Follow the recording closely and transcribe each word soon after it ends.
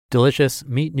Delicious,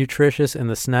 meat nutritious, and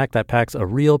the snack that packs a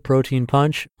real protein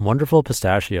punch, Wonderful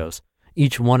Pistachios.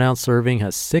 Each 1 ounce serving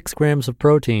has 6 grams of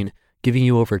protein, giving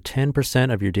you over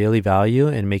 10% of your daily value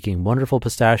and making Wonderful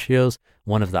Pistachios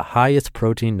one of the highest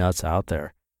protein nuts out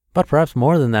there. But perhaps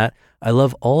more than that, I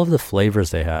love all of the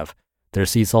flavors they have. Their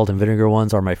sea salt and vinegar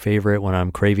ones are my favorite when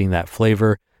I'm craving that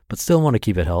flavor, but still want to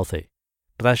keep it healthy.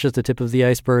 But that's just the tip of the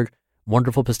iceberg.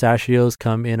 Wonderful Pistachios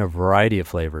come in a variety of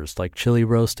flavors like chili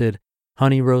roasted,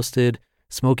 honey roasted,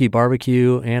 smoky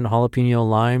barbecue, and jalapeno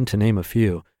lime, to name a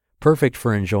few. Perfect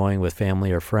for enjoying with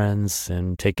family or friends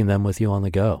and taking them with you on the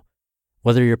go.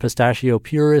 Whether you're a pistachio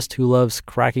purist who loves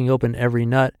cracking open every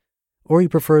nut, or you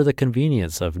prefer the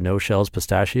convenience of no-shells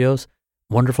pistachios,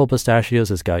 Wonderful Pistachios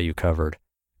has got you covered.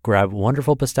 Grab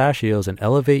Wonderful Pistachios and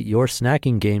elevate your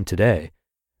snacking game today.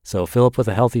 So fill up with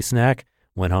a healthy snack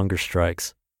when hunger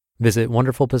strikes. Visit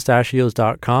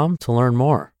wonderfulpistachios.com to learn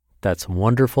more. That's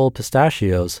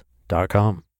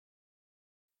wonderfulpistachios.com.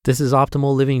 This is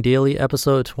Optimal Living Daily,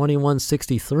 episode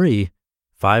 2163,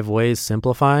 5 Ways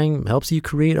Simplifying Helps You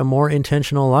Create a More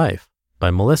Intentional Life,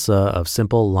 by Melissa of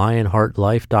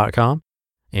simplelionheartlife.com.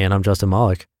 And I'm Justin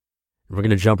Malik. We're going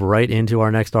to jump right into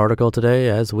our next article today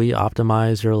as we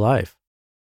optimize your life.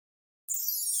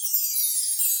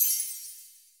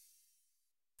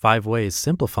 5 Ways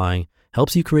Simplifying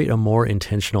Helps You Create a More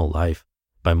Intentional Life,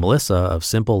 by Melissa of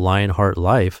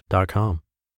simplelionheartlife.com.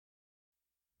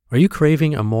 Are you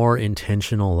craving a more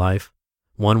intentional life?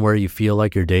 One where you feel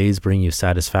like your days bring you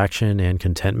satisfaction and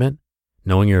contentment,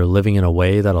 knowing you're living in a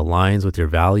way that aligns with your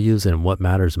values and what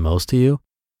matters most to you?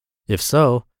 If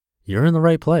so, you're in the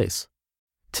right place.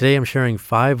 Today I'm sharing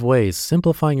 5 ways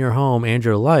simplifying your home and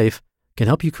your life can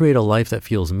help you create a life that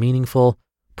feels meaningful,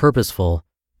 purposeful,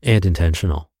 and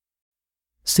intentional.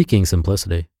 Seeking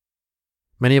simplicity.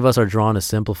 Many of us are drawn to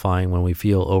simplifying when we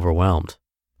feel overwhelmed,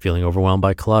 feeling overwhelmed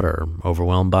by clutter,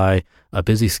 overwhelmed by a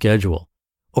busy schedule,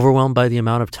 overwhelmed by the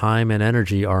amount of time and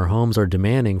energy our homes are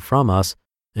demanding from us,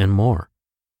 and more.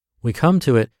 We come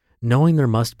to it knowing there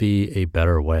must be a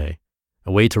better way,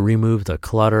 a way to remove the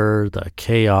clutter, the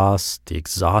chaos, the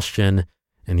exhaustion,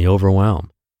 and the overwhelm,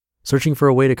 searching for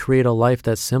a way to create a life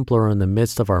that's simpler in the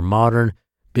midst of our modern,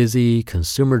 busy,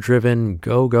 consumer-driven,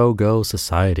 go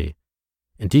society.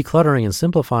 And decluttering and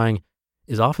simplifying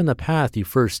is often the path you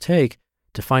first take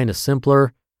to find a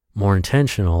simpler, more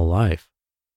intentional life.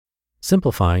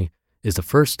 Simplifying is the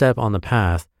first step on the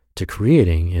path to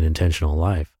creating an intentional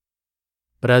life.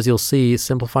 But as you'll see,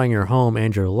 simplifying your home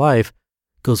and your life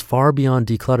goes far beyond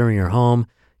decluttering your home,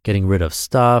 getting rid of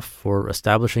stuff, or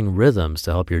establishing rhythms to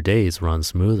help your days run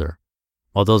smoother.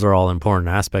 While those are all important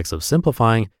aspects of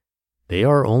simplifying, they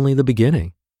are only the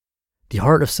beginning. The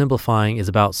art of simplifying is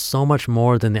about so much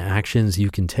more than the actions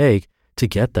you can take to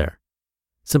get there.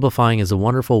 Simplifying is a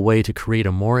wonderful way to create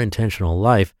a more intentional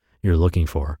life you're looking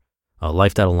for, a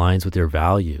life that aligns with your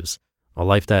values, a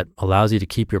life that allows you to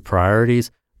keep your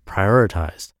priorities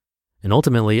prioritized, and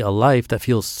ultimately a life that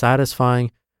feels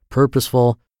satisfying,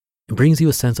 purposeful, and brings you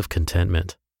a sense of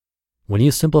contentment. When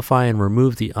you simplify and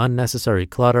remove the unnecessary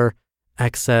clutter,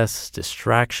 excess,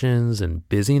 distractions, and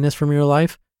busyness from your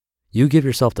life, you give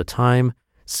yourself the time,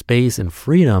 space, and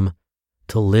freedom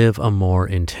to live a more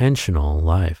intentional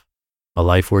life. A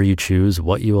life where you choose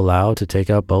what you allow to take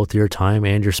up both your time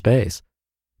and your space.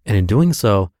 And in doing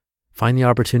so, find the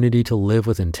opportunity to live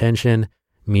with intention,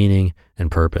 meaning, and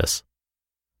purpose.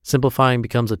 Simplifying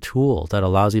becomes a tool that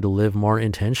allows you to live more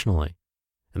intentionally.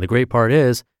 And the great part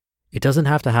is, it doesn't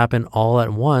have to happen all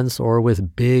at once or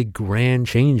with big, grand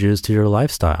changes to your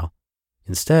lifestyle.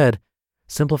 Instead,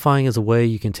 simplifying is a way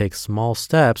you can take small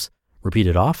steps,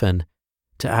 repeated often,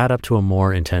 to add up to a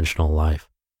more intentional life.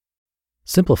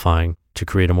 Simplifying to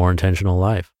create a more intentional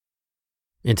life.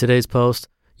 In today's post,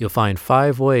 you'll find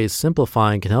 5 ways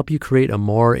simplifying can help you create a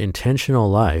more intentional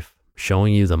life,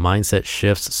 showing you the mindset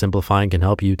shifts simplifying can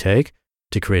help you take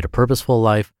to create a purposeful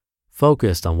life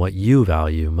focused on what you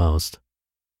value most.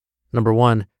 Number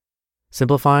 1,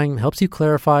 simplifying helps you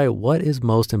clarify what is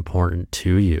most important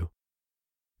to you.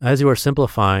 As you are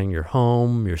simplifying your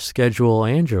home, your schedule,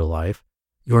 and your life,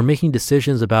 you are making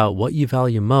decisions about what you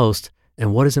value most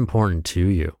and what is important to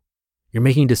you. You're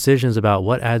making decisions about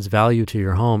what adds value to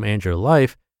your home and your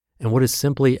life and what is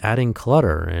simply adding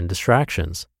clutter and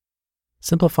distractions.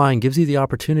 Simplifying gives you the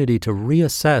opportunity to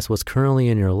reassess what's currently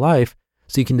in your life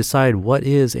so you can decide what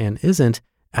is and isn't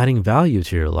adding value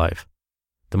to your life.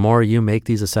 The more you make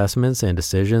these assessments and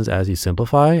decisions as you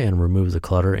simplify and remove the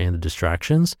clutter and the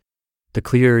distractions, the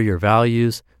clearer your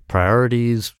values,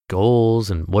 priorities,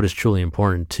 goals, and what is truly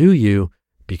important to you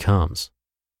becomes.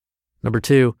 Number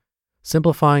 2,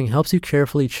 Simplifying helps you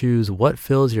carefully choose what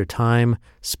fills your time,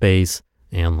 space,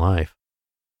 and life.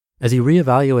 As you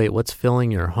reevaluate what's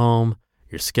filling your home,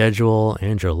 your schedule,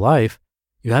 and your life,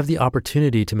 you have the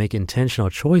opportunity to make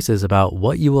intentional choices about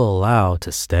what you will allow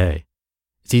to stay.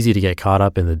 It's easy to get caught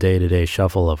up in the day-to-day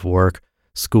shuffle of work,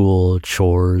 school,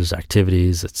 chores,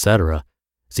 activities, etc.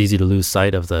 It's easy to lose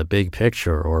sight of the big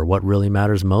picture or what really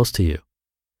matters most to you.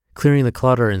 Clearing the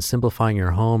clutter and simplifying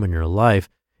your home and your life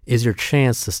is your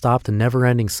chance to stop the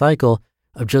never-ending cycle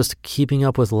of just keeping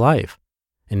up with life,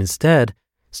 and instead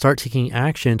start taking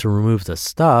action to remove the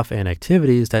stuff and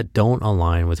activities that don't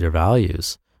align with your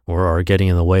values or are getting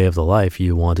in the way of the life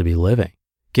you want to be living.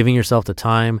 Giving yourself the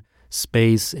time,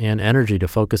 space, and energy to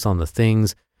focus on the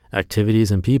things,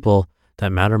 activities, and people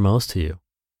that matter most to you.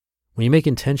 When you make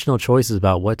intentional choices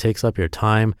about what takes up your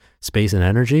time, space, and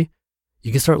energy,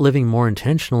 you can start living more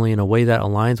intentionally in a way that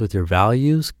aligns with your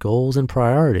values, goals, and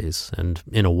priorities, and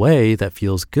in a way that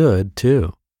feels good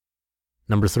too.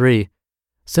 Number 3,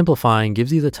 simplifying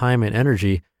gives you the time and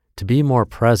energy to be more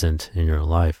present in your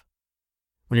life.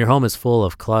 When your home is full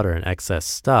of clutter and excess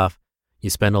stuff,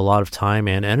 you spend a lot of time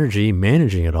and energy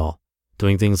managing it all,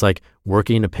 doing things like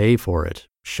working to pay for it,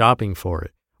 shopping for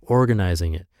it,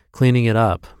 organizing it, cleaning it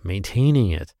up, maintaining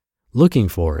it, looking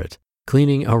for it,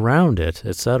 cleaning around it,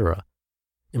 etc.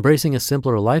 Embracing a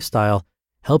simpler lifestyle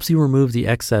helps you remove the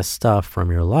excess stuff from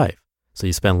your life, so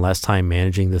you spend less time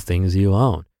managing the things you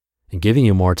own, and giving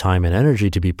you more time and energy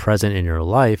to be present in your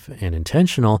life and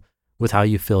intentional with how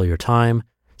you fill your time,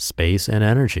 space, and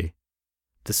energy.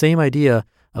 The same idea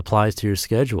applies to your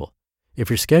schedule. If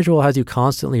your schedule has you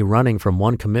constantly running from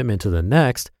one commitment to the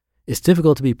next, it's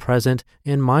difficult to be present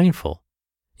and mindful.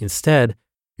 Instead,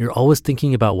 you're always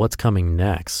thinking about what's coming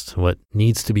next, what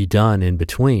needs to be done in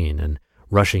between, and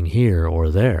rushing here or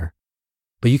there.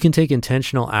 But you can take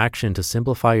intentional action to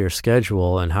simplify your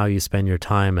schedule and how you spend your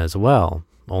time as well,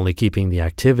 only keeping the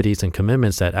activities and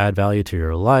commitments that add value to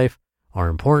your life, are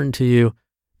important to you,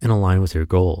 and align with your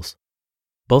goals.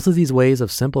 Both of these ways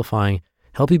of simplifying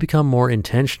help you become more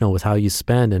intentional with how you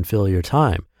spend and fill your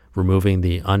time, removing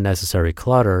the unnecessary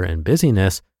clutter and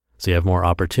busyness so you have more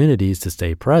opportunities to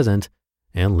stay present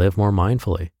and live more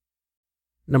mindfully.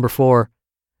 Number 4,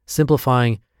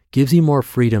 simplifying gives you more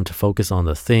freedom to focus on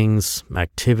the things,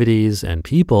 activities, and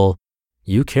people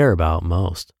you care about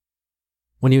most.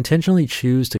 When you intentionally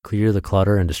choose to clear the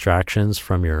clutter and distractions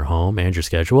from your home and your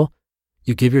schedule,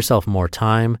 you give yourself more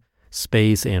time,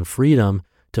 space, and freedom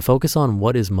to focus on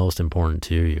what is most important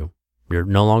to you. You're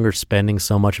no longer spending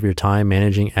so much of your time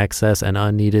managing excess and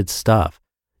unneeded stuff.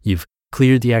 You've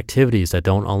cleared the activities that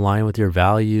don't align with your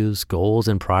values, goals,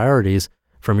 and priorities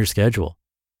from your schedule.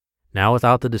 Now,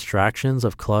 without the distractions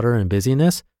of clutter and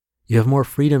busyness, you have more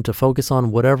freedom to focus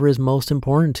on whatever is most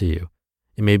important to you.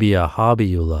 It may be a hobby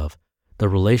you love, the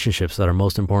relationships that are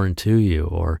most important to you,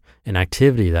 or an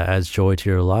activity that adds joy to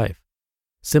your life.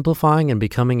 Simplifying and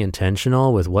becoming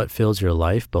intentional with what fills your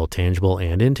life, both tangible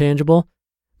and intangible,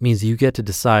 means you get to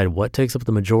decide what takes up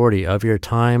the majority of your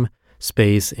time,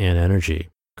 space, and energy,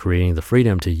 creating the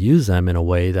freedom to use them in a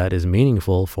way that is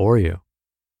meaningful for you.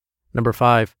 Number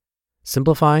 5,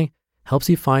 simplifying helps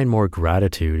you find more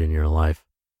gratitude in your life.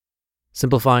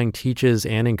 Simplifying teaches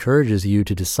and encourages you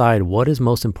to decide what is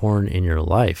most important in your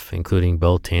life, including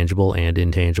both tangible and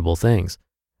intangible things,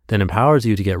 then empowers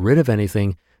you to get rid of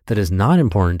anything that is not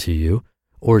important to you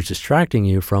or is distracting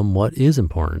you from what is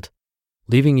important.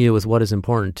 Leaving you with what is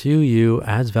important to you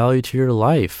adds value to your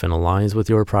life and aligns with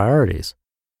your priorities.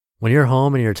 When your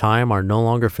home and your time are no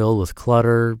longer filled with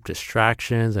clutter,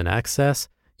 distractions, and excess,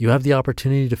 you have the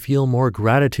opportunity to feel more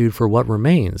gratitude for what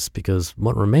remains, because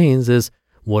what remains is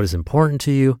what is important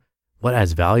to you, what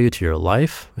adds value to your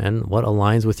life, and what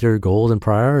aligns with your goals and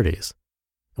priorities.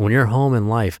 And when your home and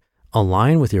life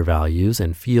align with your values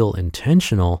and feel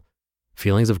intentional,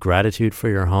 feelings of gratitude for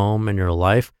your home and your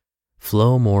life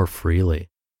flow more freely.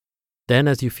 Then,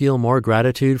 as you feel more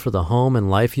gratitude for the home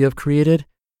and life you have created,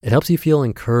 it helps you feel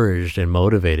encouraged and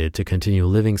motivated to continue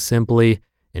living simply,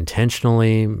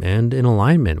 intentionally, and in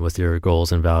alignment with your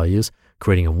goals and values,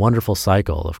 creating a wonderful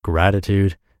cycle of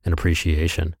gratitude and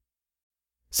appreciation.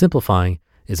 Simplifying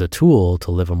is a tool to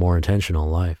live a more intentional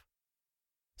life.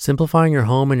 Simplifying your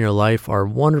home and your life are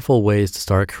wonderful ways to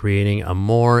start creating a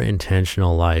more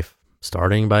intentional life,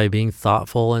 starting by being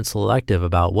thoughtful and selective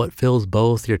about what fills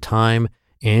both your time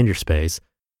and your space,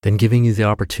 then giving you the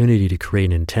opportunity to create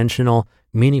an intentional,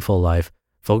 meaningful life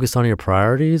focused on your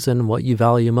priorities and what you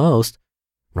value most,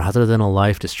 rather than a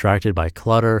life distracted by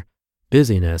clutter,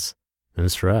 busyness,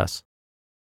 and stress.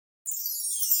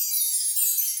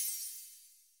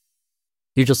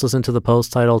 You just listened to the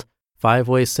post titled 5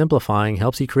 Ways Simplifying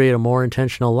Helps You Create a More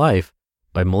Intentional Life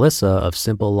by Melissa of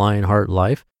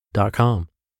simplelionheartlife.com.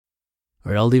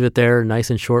 All right, I'll leave it there,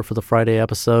 nice and short for the Friday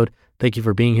episode. Thank you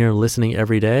for being here and listening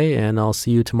every day, and I'll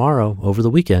see you tomorrow over the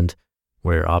weekend,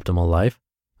 where optimal life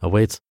awaits.